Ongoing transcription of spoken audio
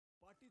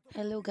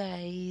Hello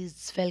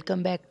guys,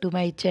 welcome back to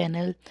my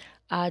channel.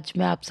 आज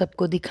मैं आप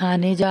सबको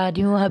दिखाने जा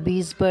रही हूँ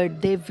हबीज़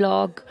बर्थडे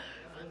व्लॉग।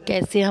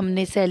 कैसे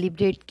हमने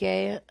सेलिब्रेट किया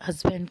है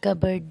हस्बैंड का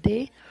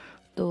बर्थडे।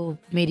 तो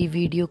मेरी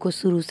वीडियो को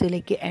शुरू से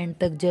लेके एंड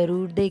तक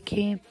ज़रूर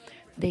देखें।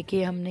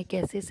 देखिए हमने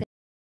कैसे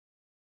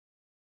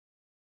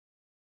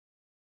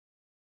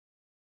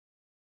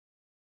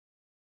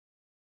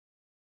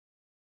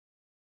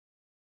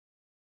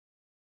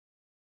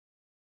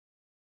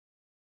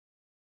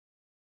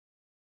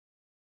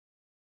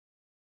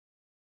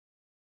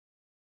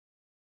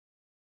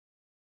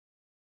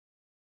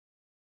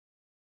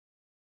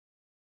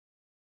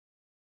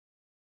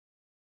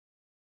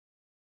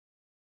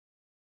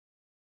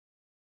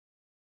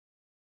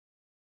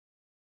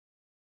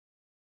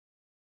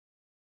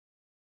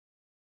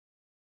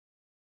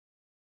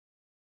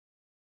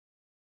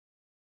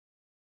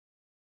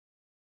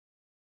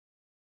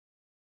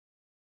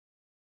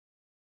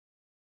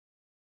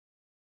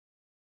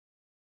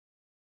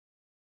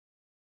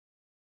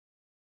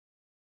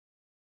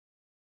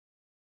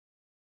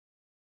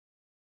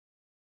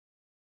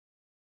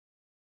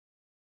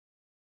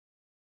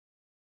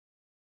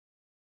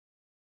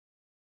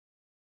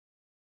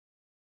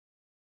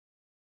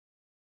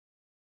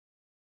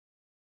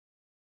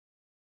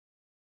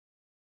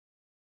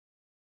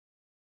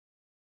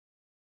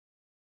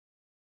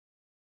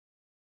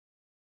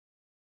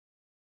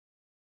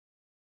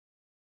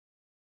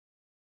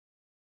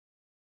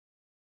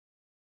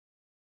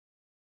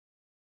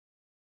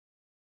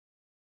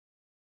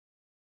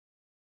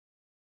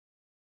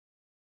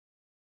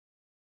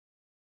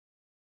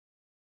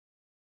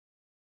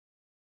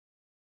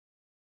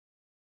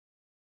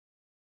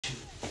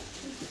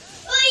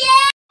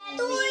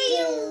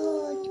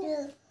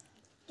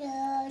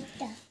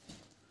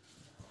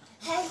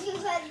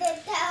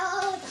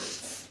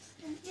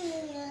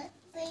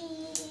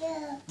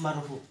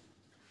Marufu.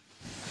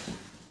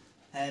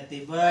 Happy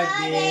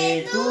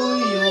birthday to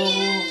you.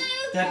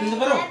 Happy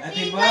karo.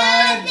 Happy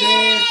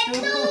birthday to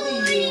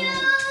you.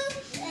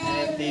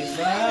 Happy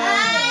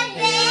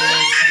birthday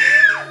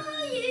to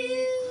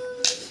you.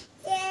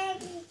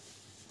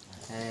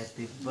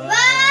 Happy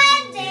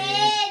birthday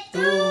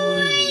to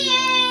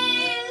you.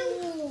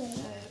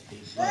 Happy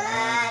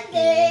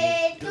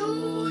birthday to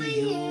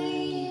you.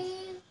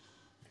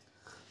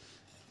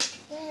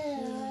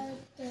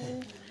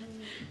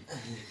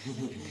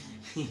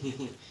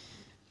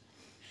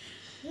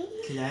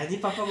 खिलाया नहीं,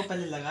 पापा को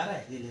पहले लगा रहा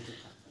है। ये ले तो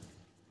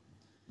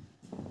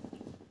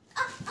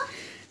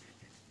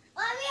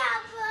अभी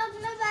आप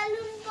अपना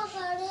बैलून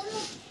पकड़ो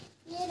ना,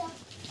 ये रहा।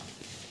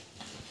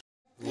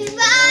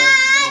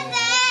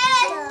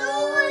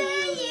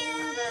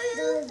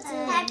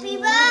 Happy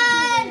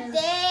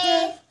birthday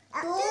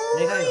to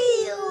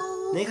you.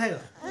 नहीं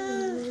खाएगा।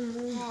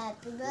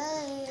 Happy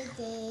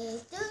birthday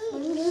to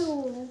you.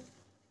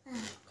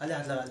 खाली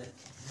हाथ लगा ले।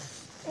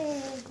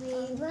 Happy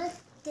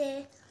birthday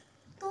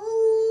to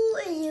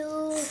you.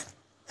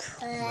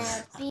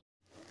 Happy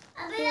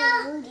अबे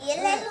ये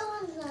ले लो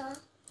ना।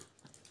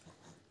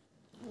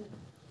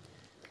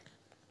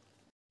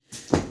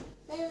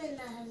 मैं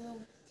बना लूं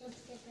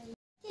सबसे पहले।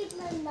 ठीक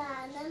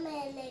बनाना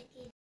मैं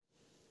लेके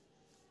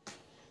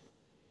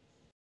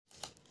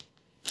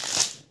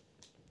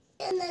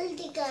चैनल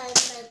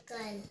दिखाना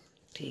कल।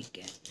 ठीक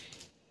है।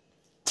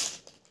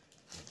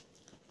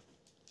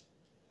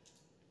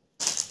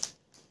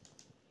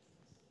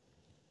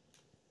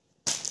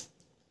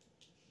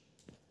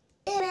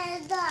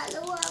 मैं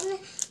डालू आपने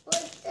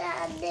उससे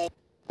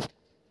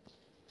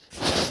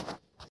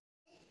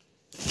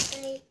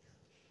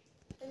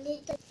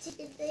तो अच्छी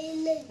नहीं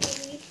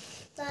लगेगी।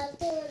 बात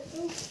कर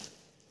दूं।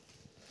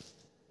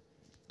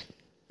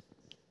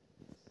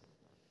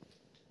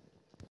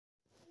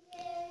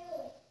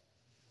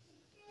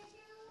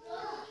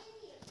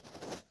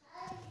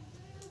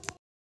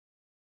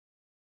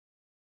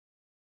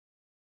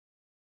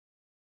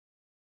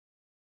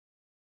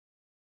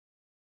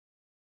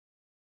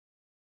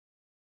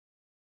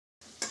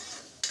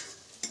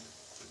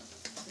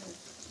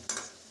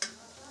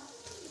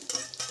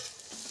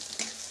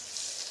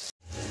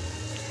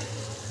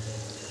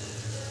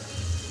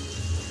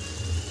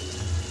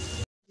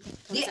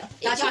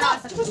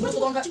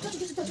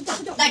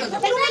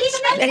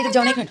 पहले तो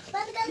जाओ नहीं खंड।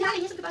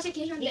 ये सबके पास एक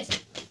यही रंग है।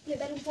 ये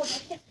बैलून फोड़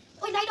दे।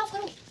 ओए लाइट ऑफ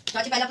करो।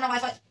 चाची पहले अपना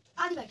वाईफाई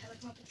आदि बैठा है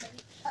वहां पे।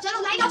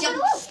 चलो लाइट ऑफ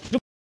करो।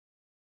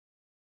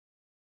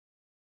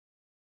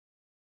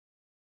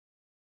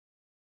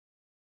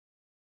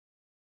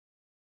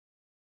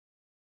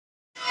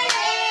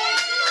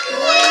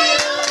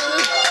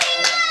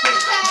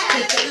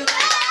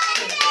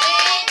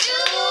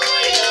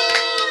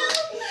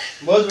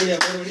 बहुत बढ़िया,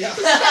 बहुत बढ़िया।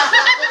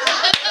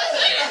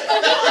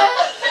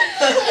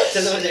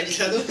 चलो जैकी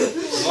खा दो।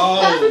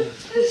 वाओ।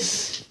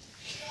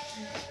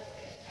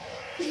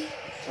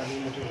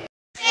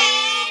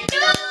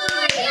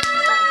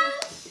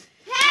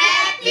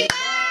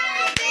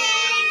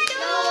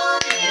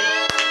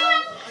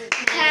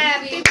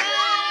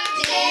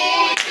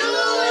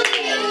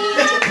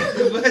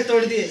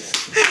 तोड़ दिए।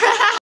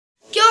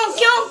 क्यों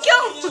क्यों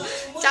क्यों?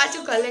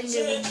 चाचू कर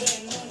लेंगे।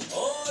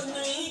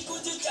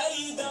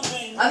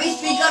 अभी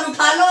स्पीकर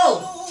उठा लो।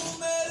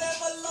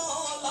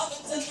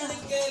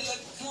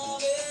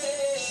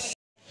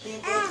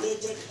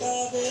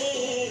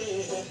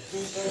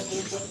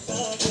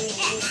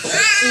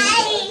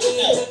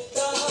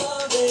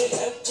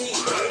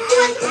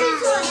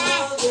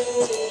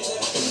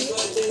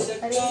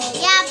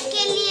 ये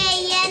आपके लिए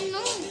ये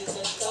नु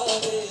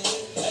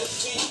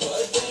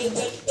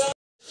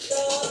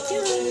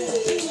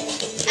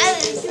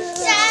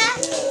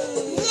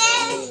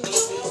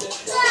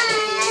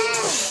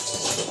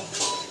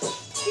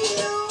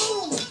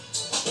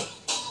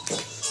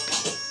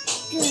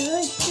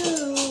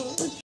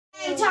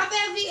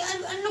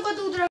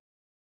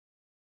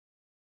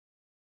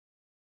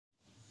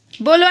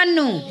बोलो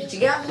अन्नू,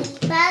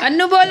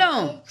 अन्नू बोलो।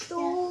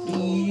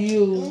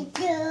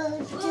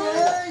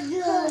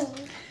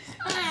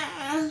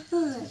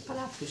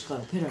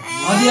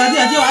 आदि आदि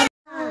आदि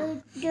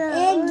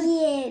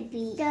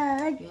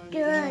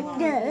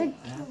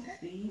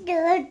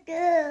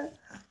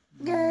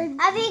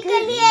अभी के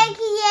लिए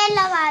कि ये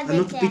लगा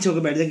अनु पीछे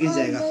होकर बैठ जा, गिर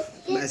जाएगा।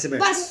 ऐसे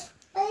बैठ। बस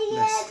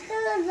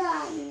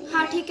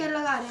हाँ ठीक है,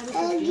 लगा रहे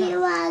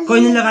हैं। कोई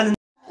नहीं लगा।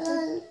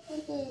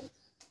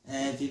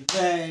 Happy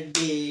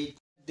birthday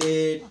day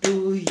to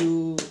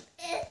you.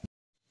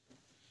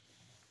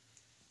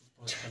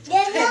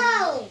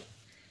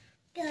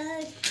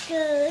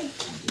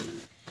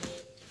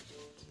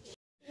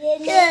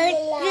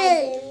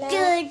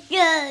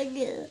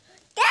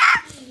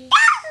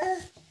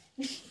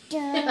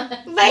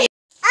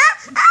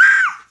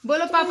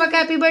 बोलो पापा का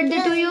हैप्पी बर्थडे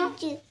टू यू।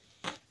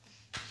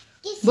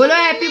 बोलो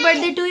हैप्पी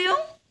बर्थडे टू यू।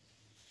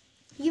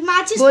 ये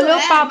माचिस बोलो तो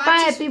है, पापा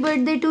माचिस। Happy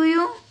birthday to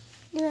you.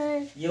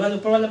 ये वाला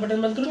ऊपर वाला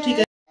बटन बंद करो। ठीक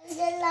है,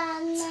 ये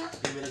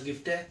मेरा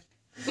गिफ्ट है।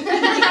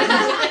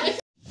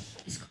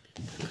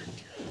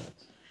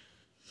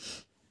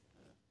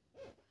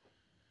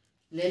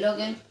 ले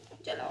लोगे?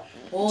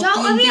 चलो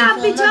जाओ, अभी आप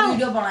भी जाओ।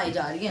 वीडियो बनाई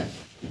जा रही है।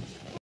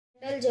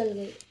 नल जल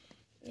गई,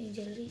 नहीं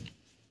जल रही।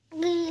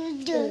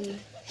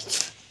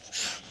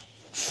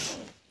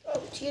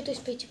 ये तो इस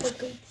पे चिपक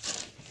गई।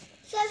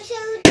 सबसे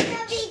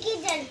ऊंची की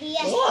जल्दी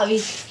है। ओ अभी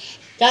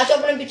चाचू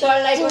अपने पीछे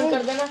वाला लाइट बंद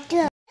कर देना।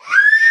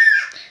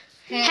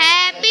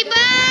 Happy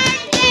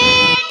birthday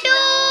to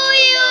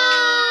you,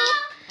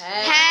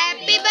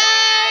 happy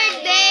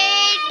birthday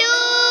to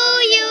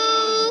you,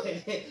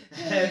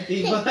 happy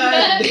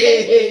birthday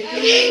to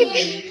you.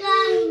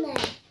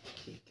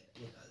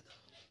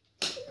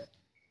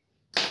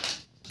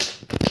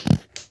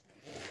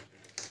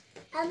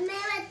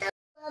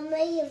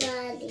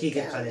 ठीक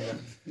है, खा लेना।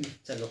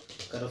 चलो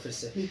करो फिर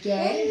से। ठीक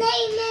है।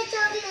 नहीं मैं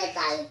चॉकलेट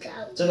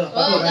खाऊं। चलो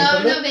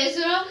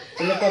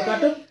चलो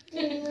काटो।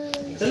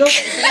 चलो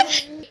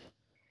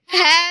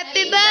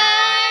happy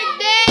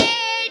birthday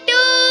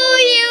to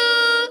you,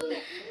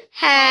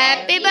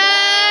 happy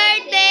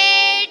birthday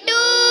to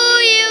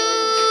you,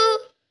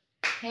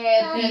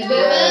 happy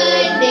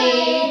birthday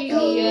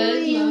to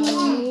you.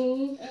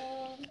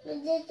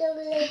 मुझे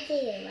चॉकलेट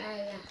चाहिए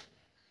वाला।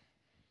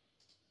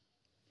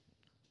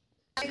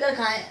 स्पीकर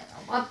खाए,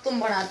 अब तुम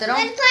बढ़ाते रहो।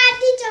 मेरे को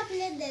आधी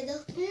चॉकलेट दे दो।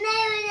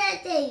 नहीं मुझे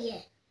चाहिए।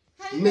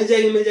 मिल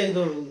जाएगी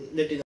तो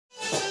लेटी।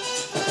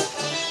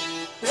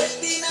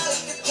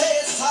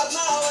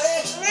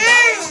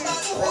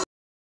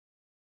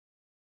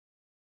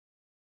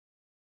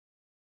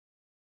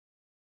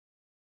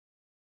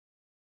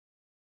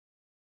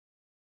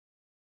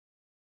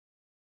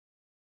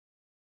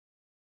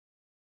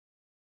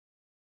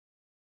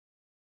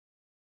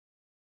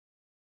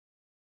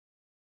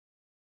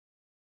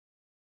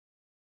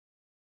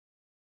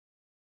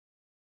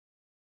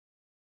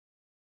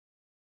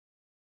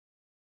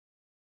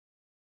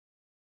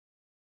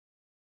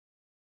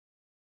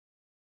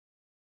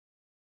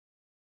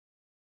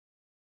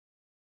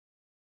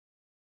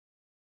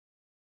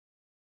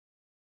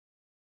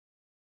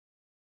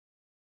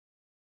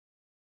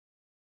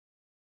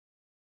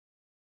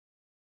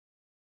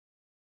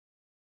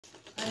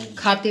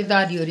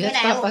 खातिरदारी हो रही है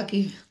पापा की।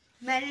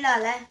 मैंने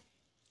डाला है,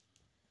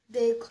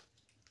 देख।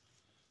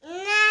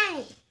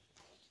 नहीं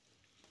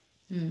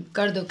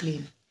कर दो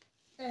क्लीन।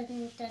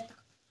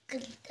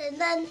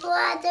 को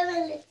आधे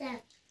में लेता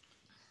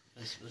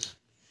बस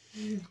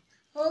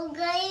हो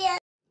गई।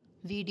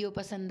 वीडियो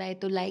पसंद आए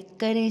तो लाइक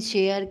करें,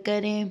 शेयर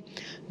करें।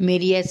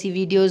 मेरी ऐसी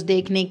वीडियोस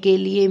देखने के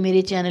लिए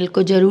मेरे चैनल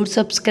को ज़रूर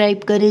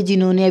सब्सक्राइब करें।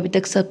 जिन्होंने अभी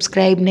तक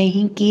सब्सक्राइब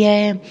नहीं किया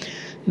है,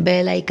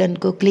 बेल आइकन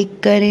को क्लिक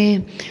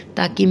करें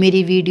ताकि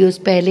मेरी वीडियोस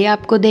पहले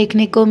आपको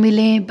देखने को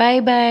मिलें। Bye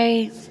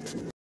bye.